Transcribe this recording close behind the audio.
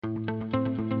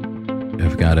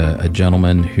I've got a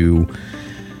gentleman who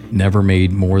never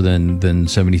made more than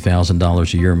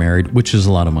 $70,000 a year married, which is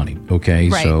a lot of money. Okay.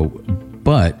 Right. So,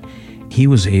 but he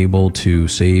was able to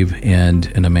save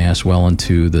and amass well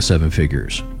into the seven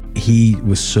figures. He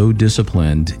was so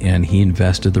disciplined and he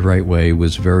invested the right way,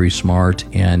 was very smart,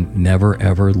 and never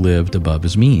ever lived above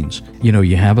his means. You know,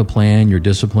 you have a plan, you're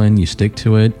disciplined, you stick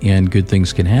to it, and good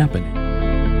things can happen.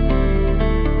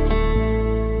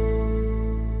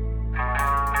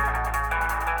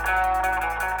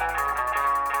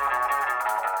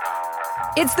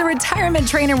 It's The Retirement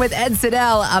Trainer with Ed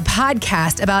Siddell, a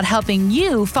podcast about helping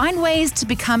you find ways to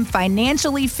become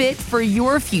financially fit for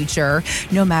your future,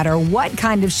 no matter what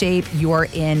kind of shape you're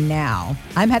in now.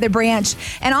 I'm Heather Branch,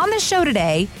 and on the show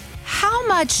today, how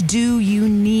much do you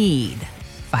need?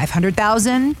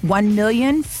 $500,000, $1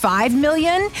 million, $5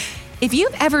 million? If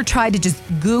you've ever tried to just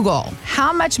Google,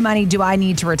 how much money do I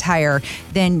need to retire,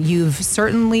 then you've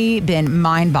certainly been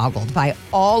mind-boggled by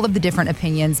all of the different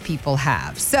opinions people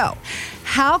have. So,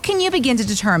 how can you begin to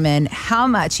determine how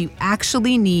much you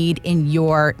actually need in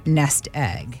your nest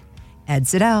egg? Ed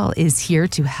Siddell is here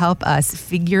to help us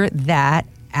figure that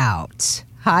out.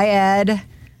 Hi, Ed.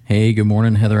 Hey, good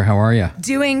morning, Heather. How are you?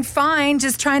 Doing fine,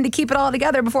 just trying to keep it all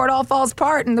together before it all falls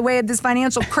apart in the way of this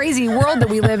financial crazy world that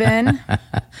we live in.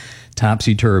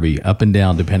 Topsy-turvy, up and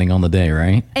down, depending on the day,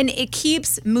 right? And it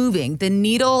keeps moving. The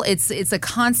needle, it's a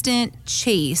constant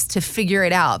chase to figure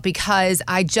it out, because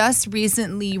I just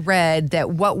recently read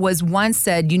that what was once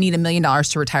said, you need $1 million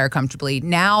to retire comfortably.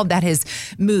 Now that has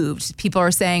moved. People are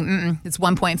saying it's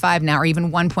 1.5 now, or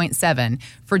even 1.7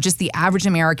 for just the average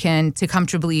American to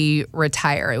comfortably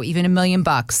retire. Even $1 million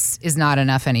is not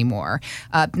enough anymore.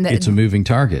 It's a moving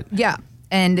target. Yeah.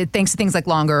 And thanks to things like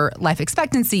longer life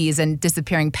expectancies and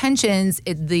disappearing pensions,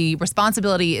 the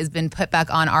responsibility has been put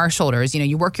back on our shoulders. You know,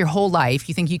 you work your whole life.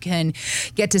 You think you can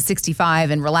get to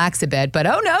 65 and relax a bit, but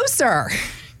oh no, sir.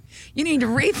 You need to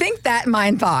rethink that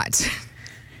mind thought.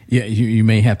 Yeah, you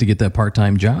may have to get that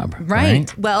part-time job.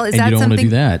 Right. Well, you don't want to do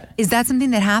that. Is that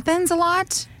something that happens a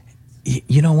lot?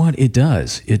 You know what? It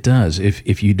does. It does.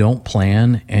 If you don't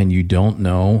plan and you don't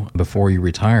know before you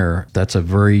retire, that's a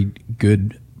very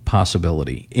good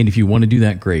possibility. And if you want to do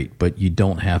that, great, but you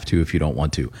don't have to if you don't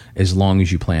want to, as long as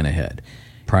you plan ahead.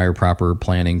 Prior proper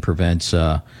planning prevents,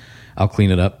 I'll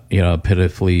clean it up,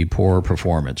 pitifully poor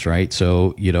performance, right?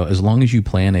 So, as long as you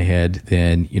plan ahead,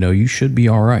 then, you should be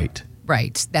all right.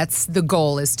 Right. That's the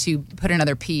goal, is to put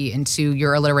another P into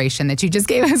your alliteration that you just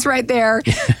gave us right there.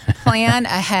 Plan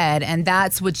ahead. And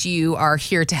that's what you are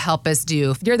here to help us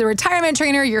do. You're the retirement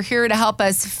trainer. You're here to help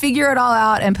us figure it all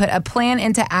out and put a plan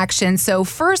into action. So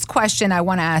first question I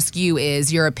want to ask you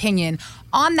is your opinion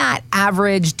on that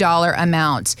average dollar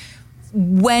amount.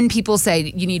 When people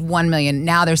say you need 1 million,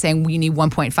 now they're saying you need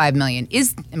 1.5 million.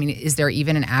 Is there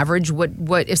even an average?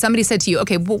 What if somebody said to you,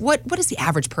 okay, what does the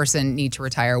average person need to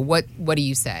retire? What do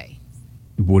you say?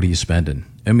 What are you spending?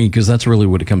 Because that's really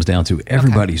what it comes down to.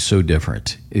 Everybody's so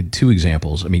different. Two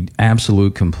examples.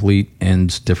 Absolute, complete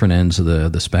ends, different ends of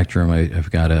the spectrum. I've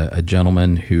got a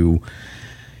gentleman who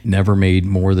never made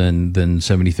more than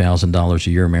 $70,000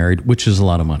 a year married, which is a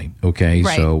lot of money. Okay.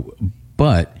 Right. So,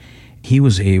 but he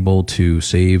was able to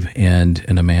save and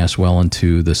amass well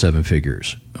into the seven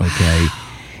figures. Okay.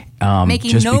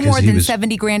 Making no more than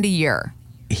 $70,000 a year.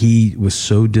 He was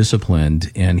so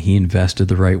disciplined and he invested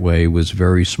the right way, was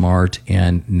very smart,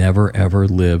 and never ever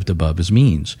lived above his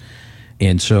means.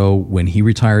 And so when he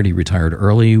retired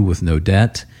early with no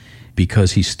debt,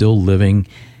 because he's still living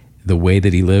the way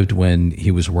that he lived when he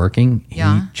was working.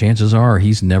 Yeah. Chances are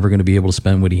he's never going to be able to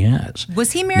spend what he has.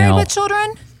 Was he married with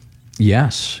children?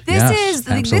 Yes. This guy is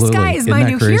Isn't my that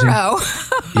new crazy? hero.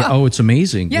 Yeah, it's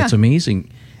amazing. Yeah. It's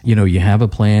amazing. You have a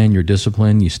plan, you're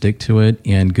disciplined, you stick to it,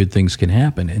 and good things can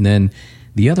happen. And then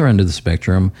the other end of the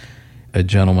spectrum, a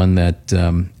gentleman that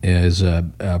is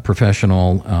a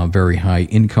professional, very high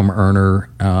income earner,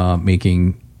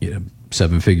 making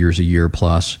seven figures a year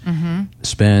plus,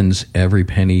 spends every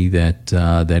penny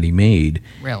that he made.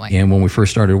 Really? And when we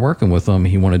first started working with him,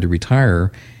 he wanted to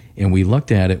retire. And we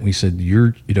looked at it and we said,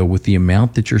 with the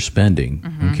amount that you're spending,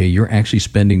 okay, you're actually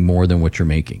spending more than what you're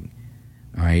making.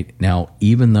 All right. Now,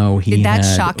 even though Did that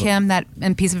shock him, that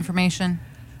piece of information?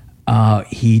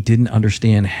 He didn't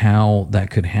understand how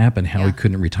that could happen, how he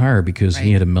couldn't retire because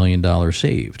he had $1 million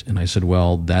saved. And I said,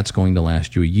 well, that's going to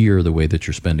last you a year the way that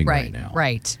you're spending right now.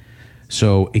 Right.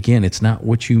 So again, it's not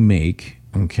what you make,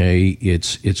 okay?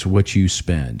 It's what you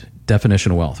spend.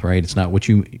 Definition of wealth, right? It's not what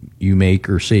you make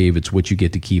or save, it's what you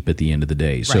get to keep at the end of the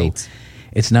day. Right. So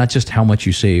it's not just how much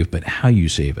you save, but how you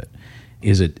save it.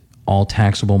 Is it all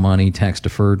taxable money,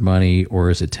 tax-deferred money, or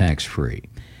is it tax-free?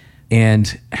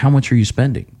 And how much are you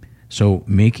spending? So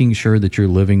making sure that you're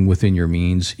living within your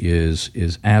means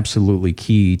is absolutely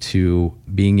key to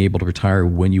being able to retire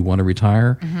when you want to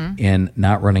retire and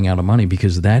not running out of money,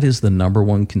 because that is the number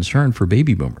one concern for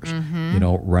baby boomers,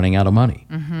 running out of money.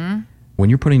 When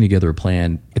you're putting together a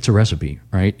plan, it's a recipe,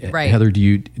 right? Right. Heather, do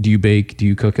you bake? Do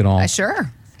you cook at all? Sure.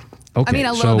 Okay, I mean,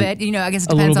 a little bit. I guess it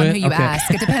depends on who you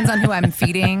ask. It depends on who I'm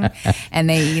feeding, and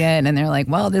they eat it, and they're like,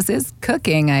 well, this is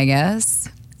cooking, I guess.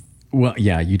 Well,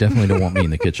 yeah, you definitely don't want me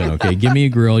in the kitchen, okay? Give me a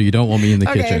grill. You don't want me in the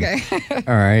kitchen. Okay.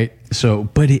 All right? So,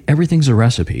 but everything's a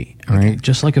recipe, all right?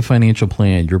 Just like a financial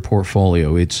plan, your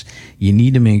portfolio, you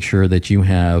need to make sure that you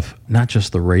have not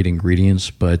just the right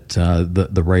ingredients, but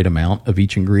the right amount of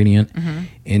each ingredient.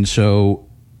 And so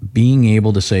being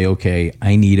able to say, okay,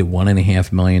 I need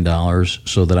 $1.5 million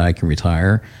so that I can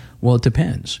retire, well, it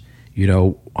depends.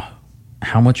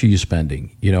 How much are you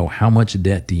spending? How much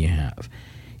debt do you have?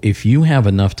 If you have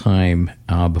enough time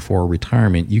before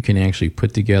retirement, you can actually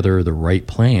put together the right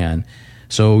plan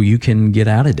so you can get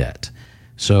out of debt,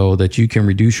 so that you can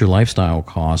reduce your lifestyle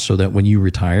costs, so that when you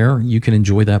retire, you can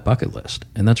enjoy that bucket list.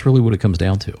 And that's really what it comes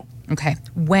down to. Okay.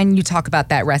 When you talk about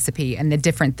that recipe and the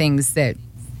different things that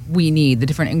we need, the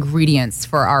different ingredients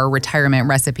for our retirement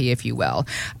recipe, if you will,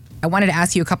 I wanted to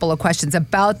ask you a couple of questions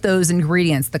about those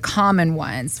ingredients, the common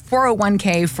ones.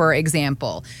 401k, for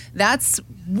example, that's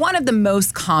one of the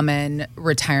most common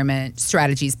retirement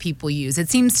strategies people use. It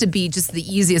seems to be just the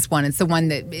easiest one. It's the one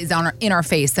that is in our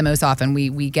face the most often.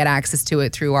 We get access to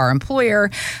it through our employer.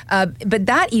 But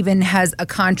that even has a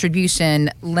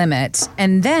contribution limit.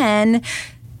 And then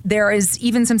there is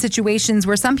even some situations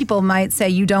where some people might say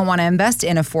you don't want to invest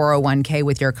in a 401k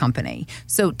with your company.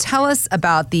 So tell us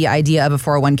about the idea of a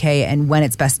 401k and when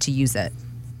it's best to use it.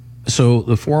 So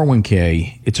the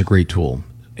 401k, it's a great tool.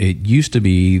 It used to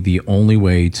be the only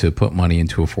way to put money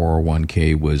into a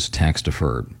 401k was tax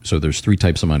deferred. So there's three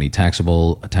types of money: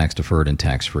 taxable, tax deferred, and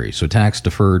tax free. So tax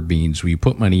deferred means when you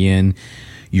put money in,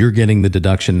 you're getting the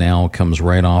deduction now, comes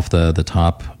right off the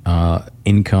top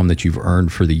income that you've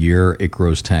earned for the year. It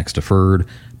grows tax deferred,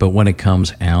 but when it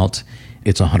comes out,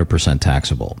 it's 100%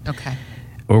 taxable. Okay.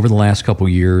 Over the last couple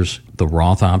of years, the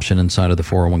Roth option inside of the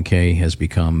 401k has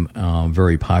become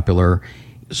very popular.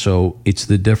 So it's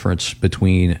the difference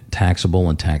between taxable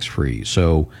and tax-free.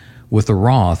 So with the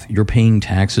Roth, you're paying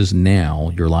taxes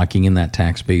now, you're locking in that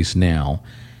tax base now,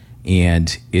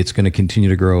 and it's going to continue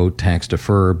to grow tax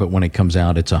deferred, but when it comes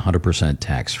out, it's 100%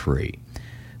 tax-free.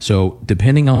 So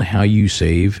depending on how you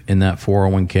save in that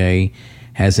 401k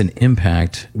has an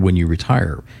impact when you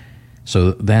retire.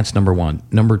 So that's number one.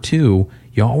 Number two,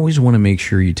 you always want to make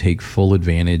sure you take full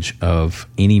advantage of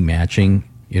any matching,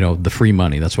 the free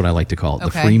money. That's what I like to call it.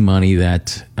 Okay. The free money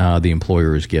that the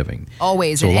employer is giving.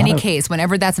 Always, so in any case,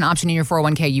 whenever that's an option in your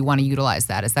 401k, you want to utilize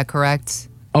that. Is that correct?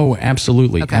 Oh,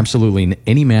 absolutely. Okay. Absolutely.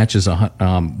 Any match is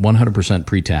 100%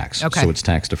 pre-tax. Okay. So it's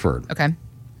tax deferred. Okay.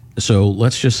 So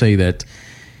let's just say that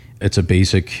it's a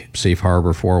basic safe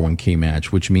harbor 401k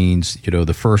match, which means,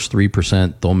 the first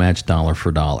 3%, they'll match dollar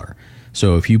for dollar.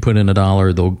 So if you put in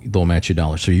 $1, they'll match you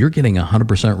 $1. So you're getting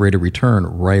 100% rate of return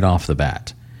right off the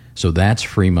bat. So that's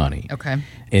free money. Okay.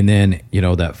 And then,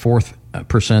 that fourth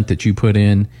percent that you put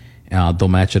in, they'll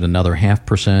match it another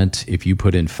 0.5%. If you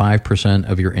put in 5%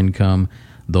 of your income,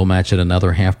 they'll match it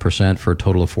another 0.5% for a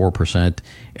total of 4%.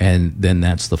 And then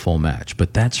that's the full match.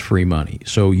 But that's free money.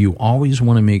 So you always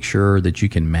want to make sure that you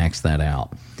can max that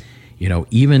out.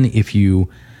 Even if you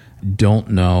don't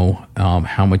know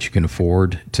how much you can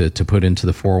afford to put into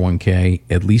the 401k,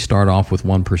 at least start off with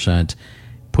 1%.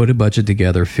 Put a budget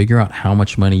together, figure out how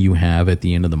much money you have at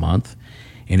the end of the month.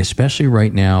 And especially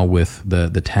right now with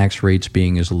the tax rates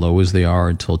being as low as they are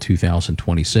until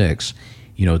 2026,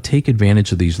 take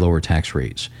advantage of these lower tax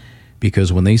rates,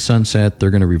 because when they sunset, they're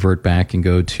going to revert back and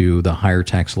go to the higher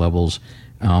tax levels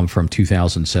from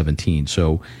 2017.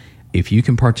 So if you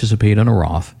can participate in a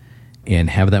Roth and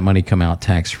have that money come out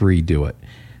tax-free, do it.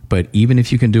 But even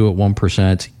if you can do it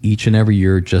 1% each and every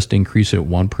year, just increase it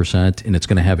 1%, and it's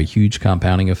going to have a huge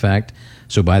compounding effect.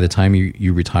 So by the time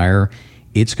you retire,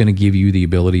 it's going to give you the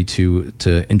ability to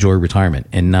enjoy retirement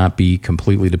and not be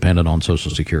completely dependent on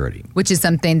Social Security. Which is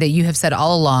something that you have said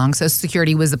all along. Social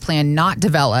Security was a plan not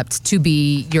developed to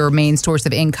be your main source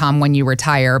of income when you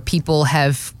retire. People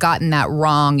have gotten that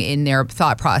wrong in their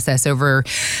thought process over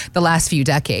the last few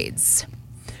decades.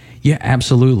 Yeah,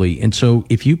 absolutely. And so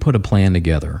if you put a plan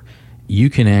together,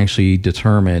 you can actually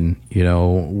determine,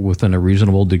 within a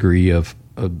reasonable degree of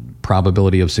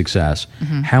probability of success,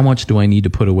 how much do I need to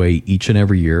put away each and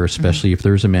every year, especially if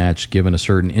there's a match given a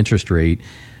certain interest rate,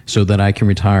 so that I can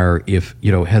retire if,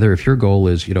 Heather, if your goal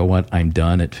is, I'm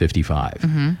done at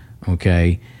 55.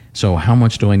 Okay. So how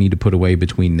much do I need to put away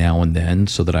between now and then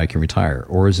so that I can retire?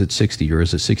 Or is it 60 or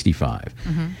is it 65?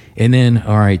 And then,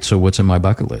 all right, so what's in my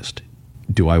bucket list?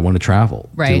 Do I want to travel?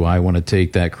 Right. Do I want to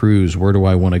take that cruise? Where do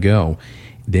I want to go?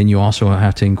 Then you also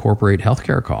have to incorporate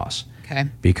healthcare costs. Okay.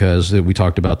 Because we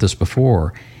talked about this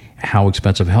before, how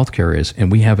expensive healthcare is.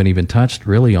 And we haven't even touched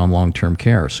really on long-term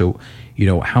care. So,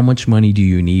 how much money do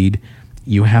you need?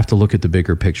 You have to look at the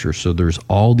bigger picture. So there's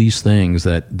all these things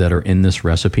that are in this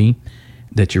recipe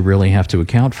that you really have to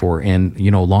account for. And,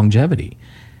 longevity.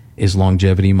 Is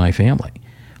longevity my family?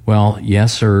 Well,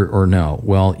 yes or no.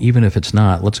 Well, even if it's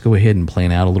not, let's go ahead and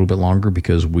plan out a little bit longer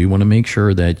because we want to make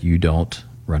sure that you don't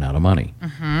run out of money.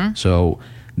 So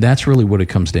that's really what it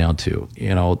comes down to.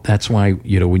 That's why,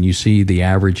 when you see the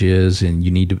average is and you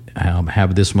need to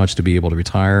have this much to be able to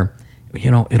retire,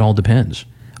 it all depends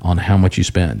on how much you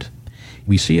spend.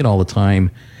 We see it all the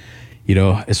time,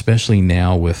 especially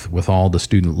now with all the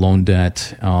student loan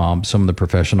debt, some of the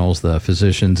professionals, the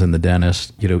physicians and the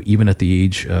dentists, even at the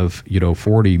age of,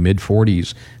 40, mid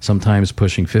 40s, sometimes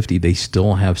pushing 50, they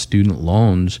still have student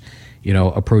loans,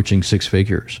 approaching six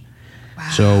figures. Wow,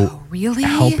 so really?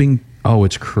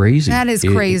 It's crazy. That is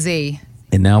crazy.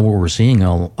 And now what we're seeing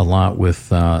a lot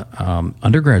with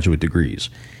undergraduate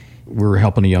degrees, we're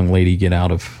helping a young lady get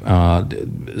out of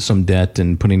some debt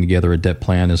and putting together a debt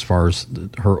plan as far as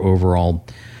her overall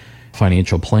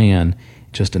financial plan.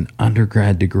 Just an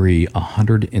undergrad degree,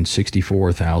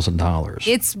 $164,000.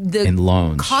 It's the in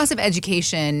loans. Cost of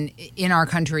education in our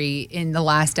country in the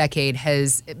last decade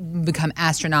has become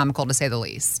astronomical, to say the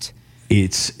least.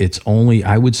 It's only,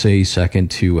 I would say,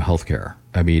 second to healthcare.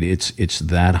 I mean, it's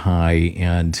that high,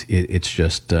 and it's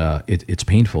just it's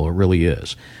painful. It really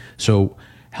is. So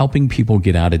helping people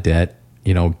get out of debt,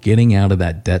 getting out of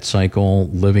that debt cycle,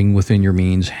 living within your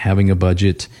means, having a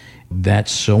budget,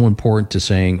 that's so important to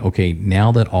saying, okay,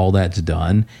 now that all that's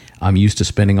done, I'm used to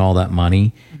spending all that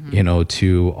money,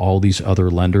 to all these other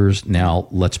lenders. Now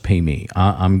let's pay me.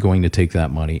 I'm going to take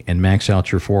that money and max out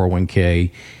your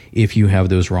 401k if you have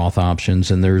those Roth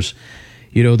options. And there's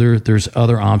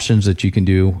other options that you can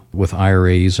do with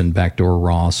IRAs and backdoor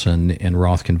Roths and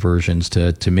Roth conversions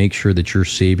to make sure that you're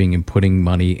saving and putting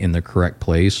money in the correct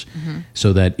place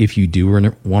so that if you do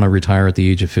want to retire at the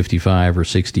age of 55 or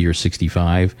 60 or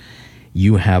 65,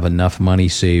 you have enough money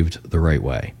saved the right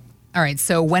way. All right.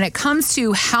 So when it comes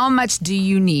to how much do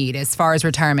you need as far as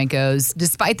retirement goes,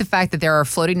 despite the fact that there are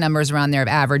floating numbers around there of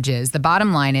averages, the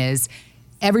bottom line is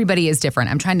everybody is different.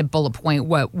 I'm trying to bullet point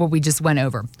what we just went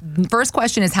over. First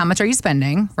question is, how much are you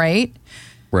spending, right?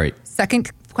 Right. Second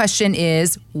question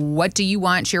is, what do you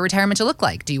want your retirement to look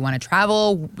like? Do you want to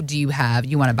travel? You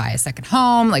want to buy a second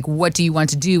home? Like, what do you want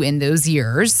to do in those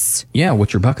years? Yeah,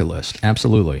 what's your bucket list?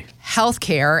 Absolutely.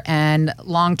 Healthcare and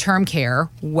long-term care,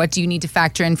 what do you need to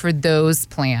factor in for those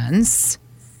plans?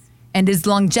 And does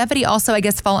longevity also, I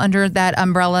guess, fall under that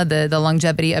umbrella, the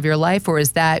longevity of your life, or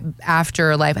is that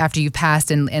after life, after you've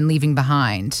passed and leaving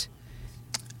behind?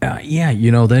 Yeah,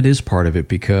 that is part of it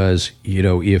because,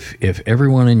 if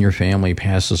everyone in your family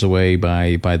passes away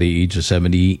by the age of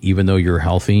 70, even though you're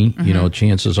healthy,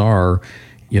 chances are,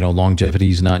 longevity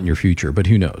is not in your future, but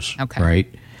who knows, right?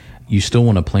 You still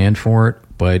want to plan for it,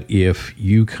 but if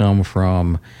you come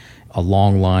from a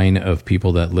long line of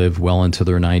people that live well into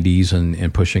their 90s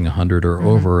and pushing 100 or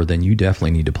over, then you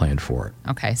definitely need to plan for it.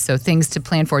 Okay, so things to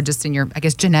plan for just in your, I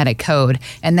guess, genetic code.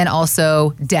 And then also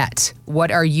debt. What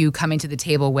are you coming to the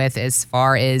table with as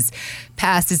far as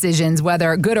past decisions,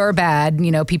 whether good or bad?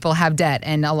 People have debt,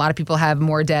 and a lot of people have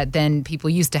more debt than people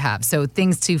used to have. So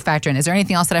things to factor in. Is there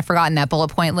anything else that I forgot in that bullet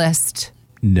point list?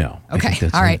 No. Okay.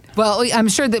 All right. Well, I'm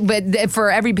sure that, but for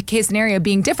every case scenario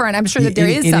being different, I'm sure that there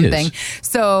is something.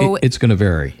 So it's going to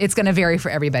vary. It's going to vary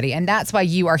for everybody. And that's why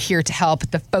you are here to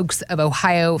help the folks of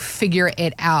Ohio figure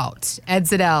it out. Ed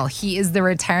Siddell, he is the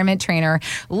retirement trainer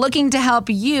looking to help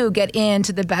you get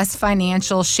into the best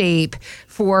financial shape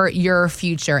for your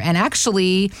future. And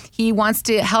actually, he wants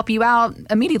to help you out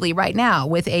immediately right now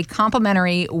with a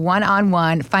complimentary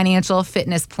one-on-one financial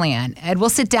fitness plan. Ed will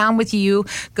sit down with you,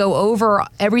 go over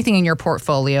everything in your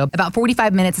portfolio. About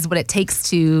 45 minutes is what it takes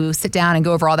to sit down and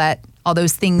go over all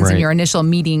those things in your initial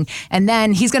meeting. And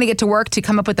then he's going to get to work to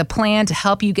come up with a plan to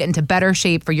help you get into better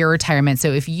shape for your retirement.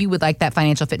 So if you would like that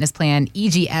financial fitness plan,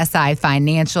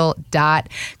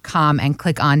 EGSIFinancial.com and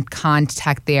click on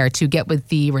contact there to get with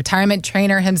the retirement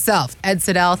trainer himself. Ed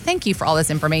Siddell, thank you for all this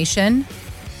information.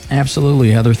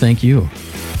 Absolutely, Heather. Thank you.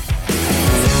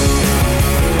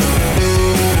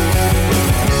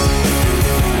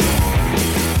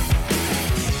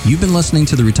 You've been listening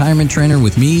to The Retirement Trainer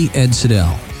with me, Ed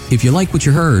Siddell. If you like what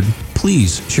you heard,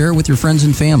 please share it with your friends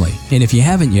and family. And if you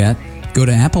haven't yet, go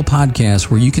to Apple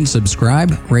Podcasts where you can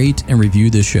subscribe, rate, and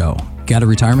review this show. Got a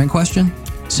retirement question?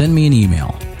 Send me an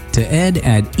email to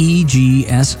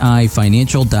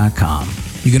ed@egsifinancial.com.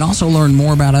 You can also learn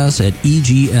more about us at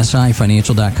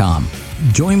egsifinancial.com.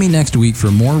 Join me next week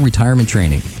for more retirement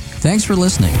training. Thanks for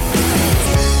listening.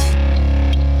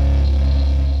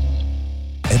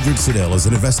 Edward Siddell is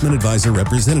an investment advisor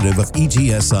representative of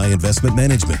EGSI Investment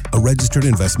Management, a registered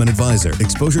investment advisor.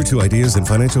 Exposure to ideas and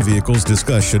financial vehicles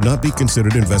discussed should not be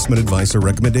considered investment advice or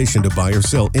recommendation to buy or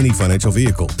sell any financial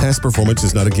vehicle. Past performance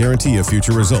is not a guarantee of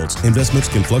future results. Investments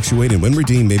can fluctuate and when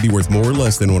redeemed may be worth more or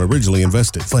less than when originally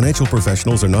invested. Financial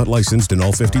professionals are not licensed in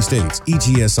all 50 states.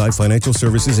 EGSI Financial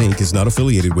Services, Inc. is not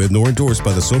affiliated with nor endorsed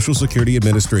by the Social Security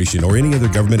Administration or any other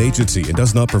government agency and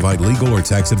does not provide legal or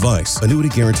tax advice. Annuity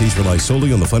guarantees rely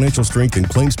solely on the financial strength and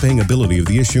claims-paying ability of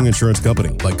the issuing insurance company.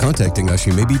 By contacting us,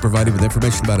 you may be provided with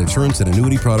information about insurance and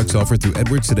annuity products offered through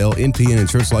Edward Siddell, NP, and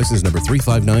Insurance License Number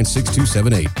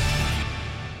 3596278.